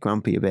they get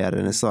grumpy about it.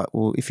 And it's like,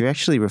 well, if you're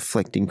actually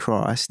reflecting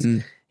Christ,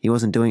 he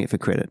wasn't doing it for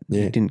credit.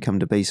 He didn't come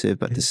to be served,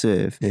 but to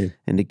serve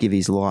and to give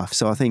his life.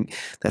 So I think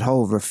that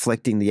whole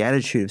reflecting the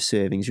attitude of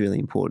serving is really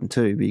important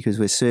too, because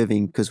we're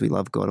serving because we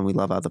love God and we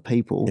love other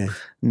people,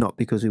 not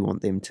because we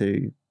want them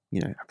to,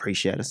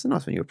 appreciate us. It's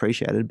nice when you're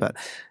appreciated, but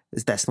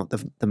that's not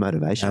the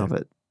motivation of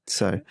it.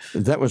 So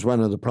that was one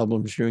of the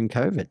problems during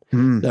COVID.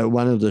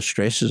 One of the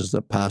stresses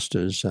that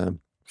pastors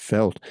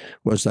felt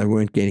was they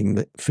weren't getting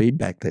the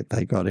feedback that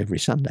they got every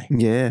Sunday.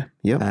 Yeah,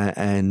 yep.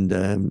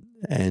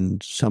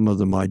 And some of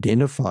them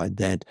identified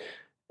that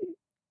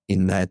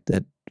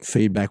that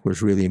feedback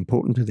was really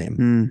important to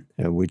them,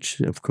 which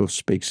of course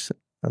speaks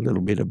a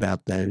little bit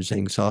about those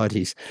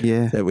anxieties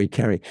that we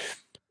carry.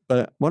 But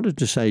I wanted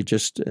to say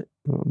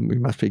we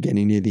must be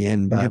getting near the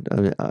end, but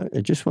I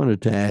just wanted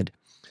to add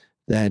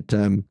that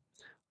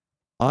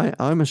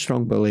I'm a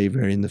strong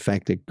believer in the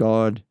fact that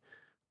God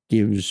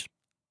gives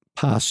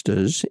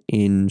pastors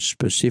in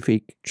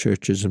specific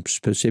churches and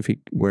specific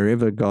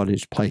wherever God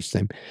has placed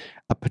them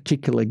a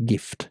particular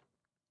gift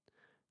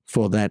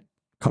for that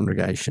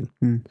congregation.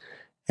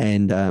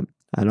 And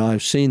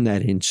I've seen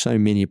that in so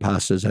many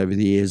pastors over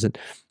the years.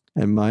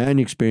 And my own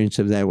experience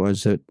of that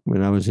was that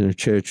when I was in a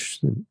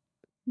church,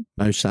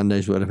 most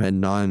Sundays would have had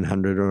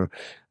 900 or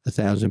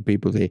 1,000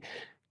 people there.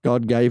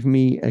 God gave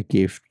me a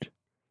gift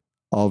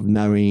of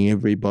knowing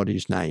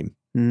everybody's name.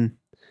 And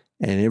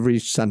every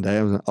Sunday,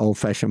 I was an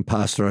old-fashioned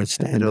pastor. I'd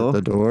stand at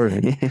the door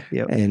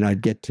and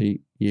I'd get to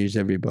use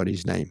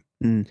everybody's name.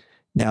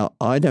 Now,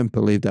 I don't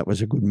believe that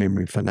was a good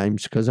memory for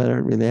names because I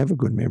don't really have a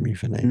good memory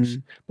for names.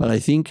 But I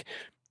think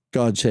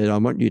God said, I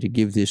want you to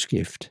give this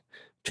gift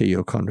to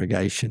your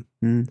congregation.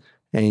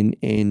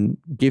 And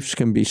gifts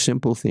can be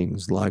simple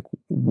things like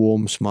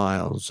warm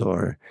smiles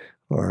or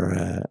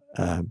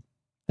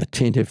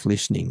attentive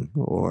listening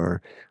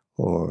or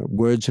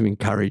words of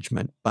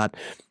encouragement. But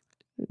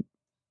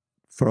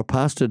for a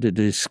pastor to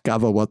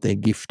discover what their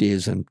gift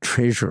is and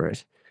treasure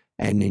it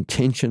and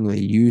intentionally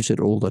use it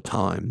all the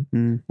time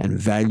and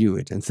value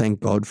it and thank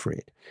God for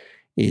it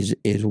is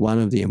one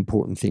of the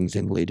important things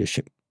in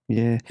leadership.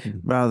 Yeah,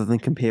 rather than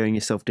comparing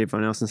yourself to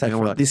everyone else and saying, I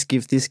want this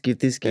gift, this gift,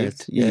 this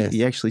gift.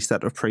 You actually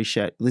start to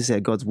appreciate, this is how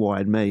God's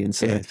wired me. And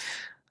so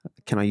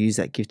can I use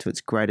that gift to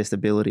its greatest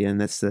ability? And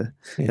that's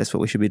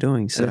what we should be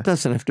doing. So it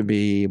doesn't have to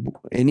be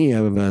any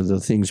of the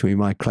things we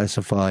might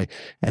classify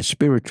as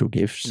spiritual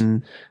gifts,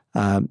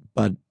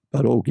 but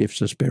all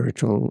gifts are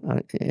spiritual.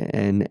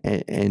 And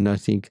I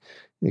think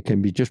it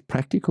can be just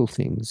practical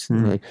things.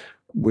 Like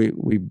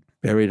we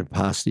buried a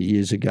pastor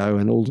years ago,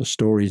 and all the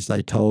stories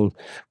they told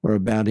were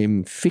about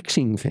him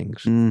fixing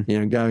things,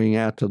 going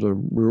out to the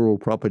rural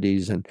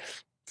properties and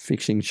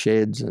fixing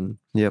sheds and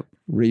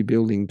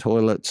rebuilding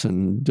toilets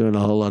and doing a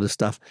whole lot of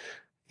stuff.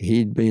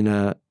 He'd been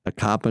a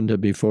carpenter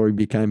before he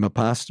became a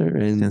pastor,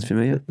 and sounds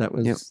familiar. That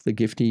was the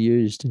gift he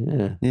used.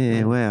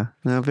 Yeah, wow.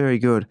 No, very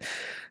good.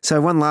 So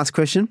one last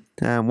question,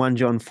 1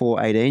 John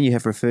 4:18. You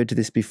have referred to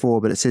this before,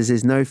 but it says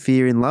there's no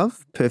fear in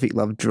love. Perfect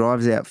love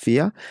drives out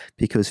fear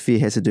because fear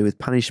has to do with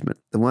punishment.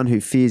 The one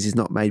who fears is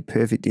not made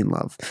perfect in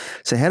love.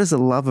 So how does the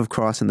love of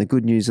Christ and the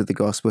good news of the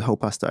gospel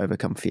help us to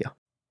overcome fear?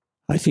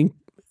 I think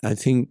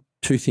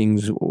two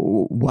things.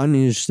 One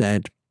is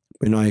that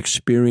when I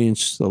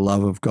experience the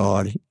love of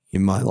God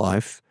in my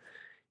life,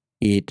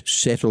 it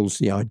settles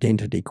the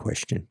identity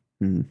question.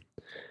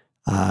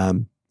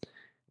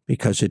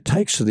 Because it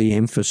takes the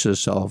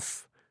emphasis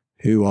of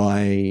who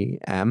I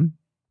am,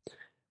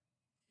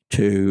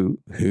 to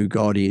who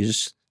God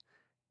is,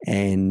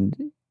 and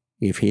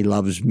if He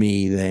loves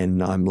me,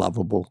 then I'm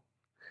lovable,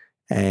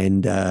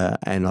 and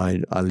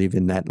I live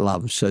in that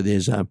love. So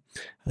there's a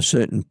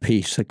certain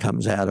peace that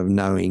comes out of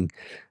knowing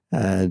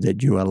that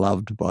you are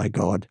loved by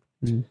God.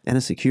 And a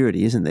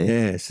security, isn't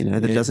there? Yes.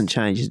 That doesn't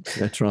change.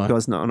 That's right.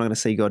 God's not, I'm not going to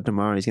see God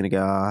tomorrow and He's going to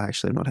go,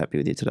 actually, I'm not happy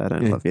with you today. I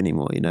don't love you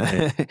anymore,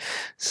 Yeah.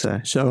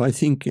 So I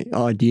think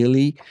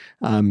ideally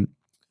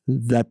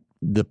that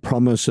the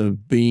promise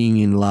of being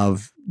in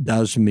love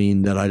does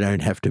mean that I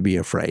don't have to be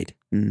afraid.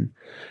 Mm.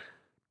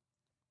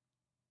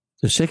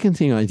 The second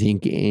thing I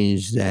think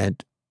is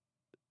that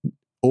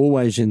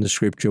always in the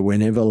Scripture,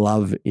 whenever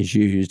love is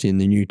used in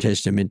the New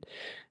Testament,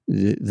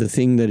 the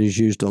thing that is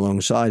used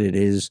alongside it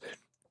is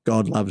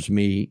God loves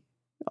me,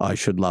 I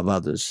should love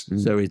others.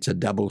 Mm. So it's a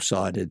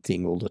double-sided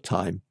thing all the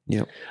time.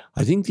 Yep.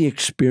 I think the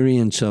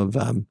experience of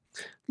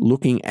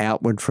looking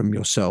outward from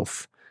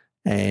yourself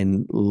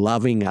and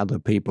loving other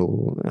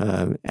people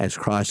as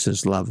Christ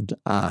has loved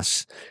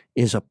us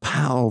is a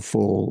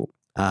powerful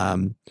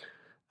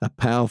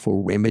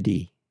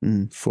remedy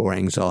for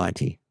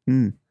anxiety.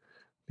 Mm.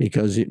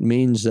 Because it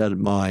means that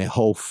my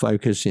whole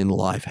focus in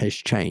life has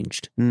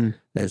changed. Mm.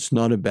 It's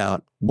not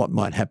about what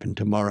might happen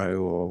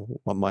tomorrow or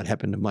what might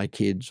happen to my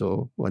kids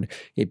or what.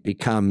 It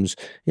becomes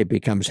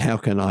how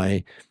can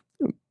I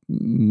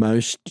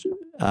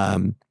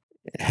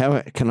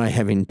how can I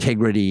have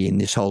integrity in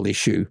this whole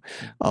issue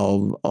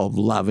of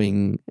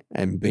loving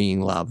and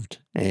being loved?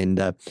 And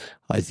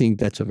I think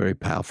that's a very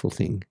powerful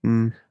thing.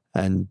 Mm.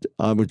 And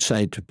I would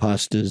say to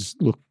pastors,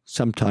 look,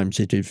 sometimes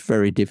it is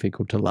very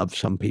difficult to love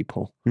some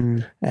people,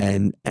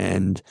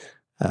 and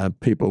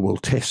people will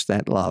test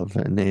that love,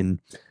 and then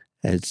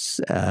it's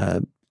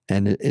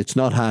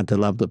not hard to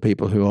love the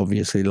people who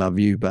obviously love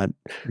you, but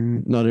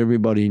not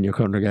everybody in your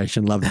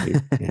congregation loves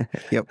you.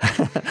 Yep.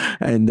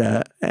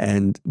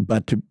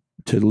 But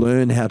to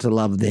learn how to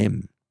love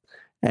them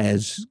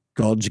as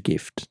God's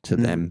gift to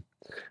them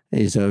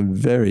is a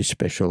very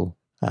special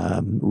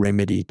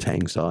remedy to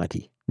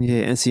anxiety.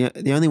 Yeah, and see,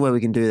 the only way we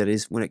can do that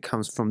is when it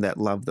comes from that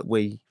love that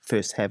we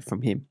first have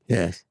from Him.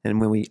 Yes.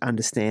 And when we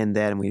understand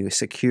that and we're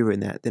secure in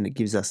that, then it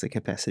gives us the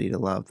capacity to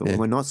love. But when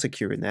we're not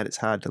secure in that, it's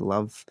hard to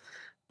love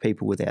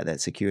people without that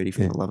security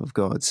from the love of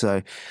God.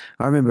 So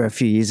I remember a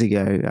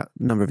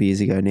number of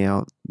years ago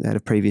now, at a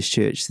previous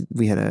church,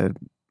 we had a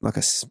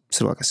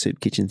soup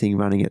kitchen thing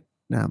running at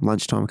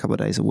lunchtime a couple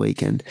of days a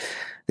week. And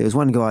there was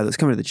one guy that was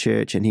coming to the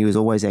church and he was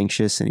always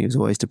anxious and he was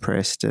always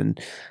depressed, and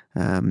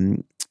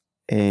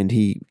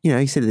he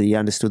said that he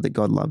understood that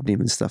God loved him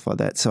and stuff like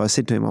that. So I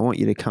said to him, I want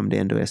you to come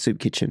down to our soup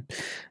kitchen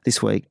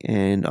this week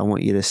and I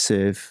want you to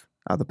serve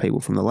other people.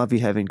 From the love you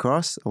have in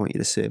Christ, I want you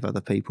to serve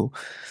other people.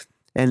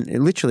 And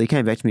it literally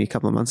came back to me a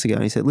couple of months ago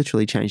and he said it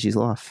literally changed his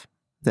life.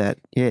 That,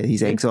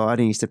 his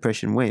anxiety and his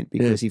depression went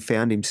because he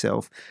found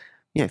himself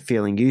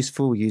feeling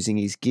useful, using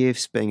his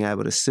gifts, being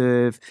able to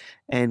serve,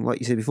 and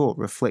like you said before,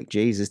 reflect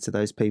Jesus to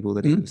those people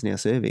that he was now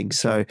serving.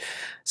 So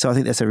I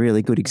think that's a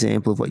really good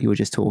example of what you were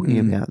just talking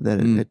about, that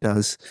it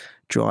does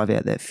drive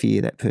out that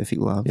fear, that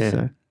perfect love. Yeah.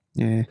 So,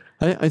 yeah.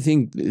 I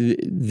think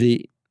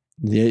the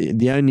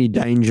only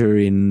danger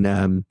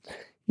in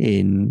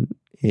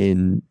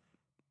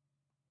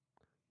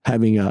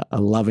having a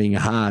loving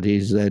heart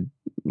is that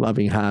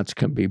loving hearts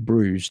can be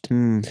bruised,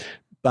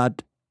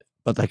 but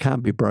they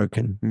can't be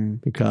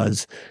broken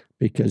because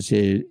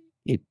it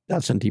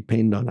doesn't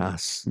depend on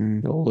us.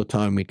 All the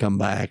time we come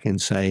back and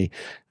say,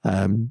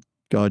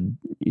 God,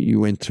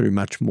 you went through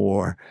much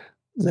more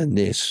than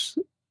this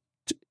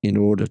in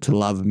order to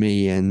love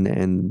me,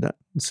 and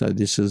so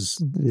this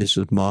is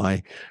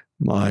my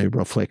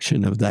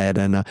reflection of that.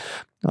 And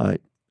I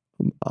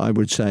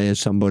would say,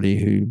 as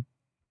somebody who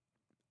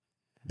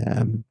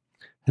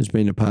has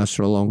been a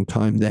pastor a long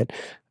time, that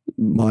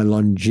my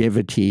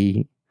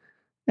longevity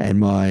and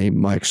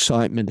my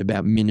excitement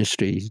about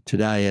ministry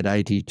today at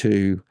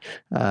 82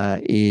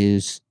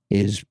 is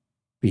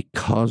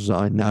because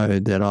I know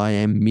that I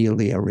am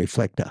merely a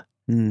reflector.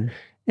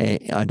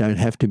 I don't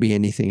have to be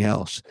anything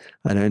else.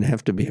 I don't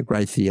have to be a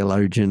great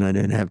theologian. I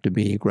don't have to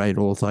be a great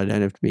author. I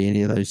don't have to be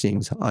any of those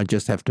things. I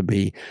just have to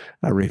be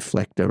a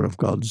reflector of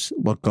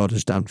what God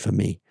has done for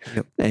me.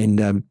 Yep.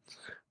 And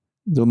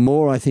the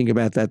more I think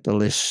about that, the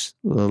less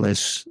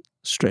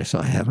stress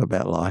I have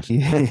about life.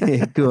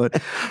 Yeah,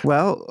 good.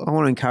 Well, I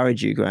want to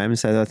encourage you, Graham, and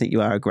say that I think you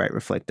are a great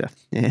reflector.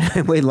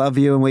 Yeah, we love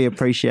you and we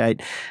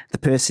appreciate the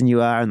person you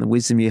are and the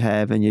wisdom you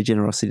have and your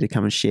generosity to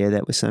come and share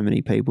that with so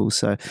many people.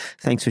 So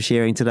thanks for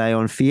sharing today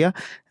on fear.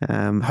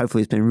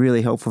 Hopefully it's been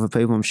really helpful for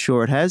people. I'm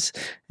sure it has.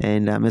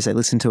 And as they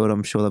listen to it,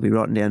 I'm sure they'll be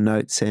writing down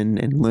notes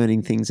and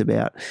learning things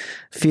about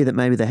fear that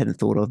maybe they hadn't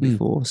thought of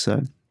before.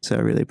 So I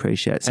really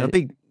appreciate it. So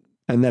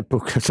And that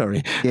book,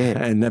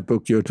 and that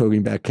book you're talking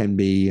about can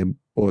be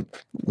bought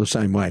the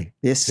same way.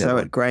 Yes, so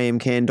at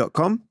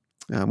grahamcann.com,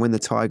 When the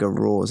Tiger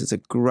Roars. It's a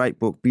great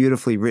book,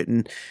 beautifully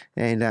written,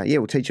 and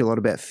we'll teach you a lot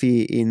about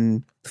fear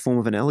in the form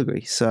of an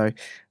allegory. So I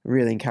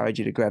really encourage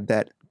you to grab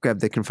that grab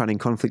the Confronting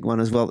Conflict one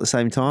as well at the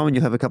same time, and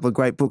you'll have a couple of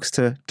great books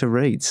to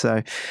read.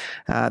 So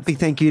big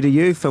thank you to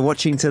you for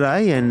watching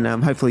today, and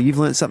hopefully you've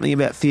learned something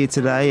about fear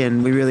today,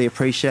 and we really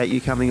appreciate you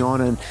coming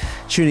on and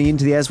tuning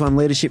into the As One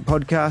Leadership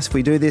podcast.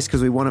 We do this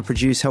because we want to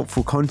produce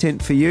helpful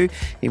content for you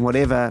in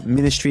whatever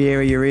ministry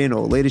area you're in,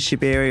 or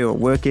leadership area, or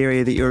work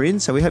area that you're in.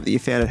 So we hope that you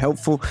found it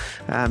helpful.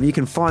 You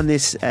can find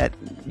this at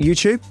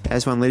YouTube,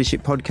 As One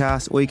Leadership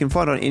Podcast, or you can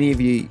find it on any of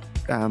you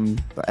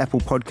Apple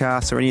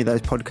Podcasts or any of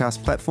those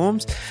podcast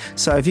platforms.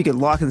 So if you could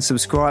like and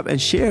subscribe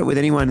and share it with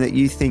anyone that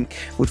you think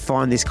would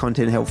find this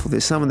content helpful. If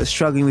there's someone that's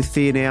struggling with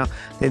fear now,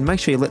 then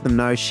make sure you let them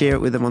know, share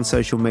it with them on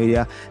social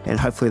media, and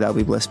hopefully they'll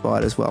be blessed by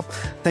it as well.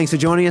 Thanks for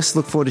joining us.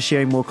 Look forward to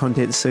sharing more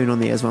content soon on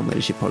the As One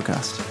Leadership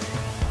Podcast.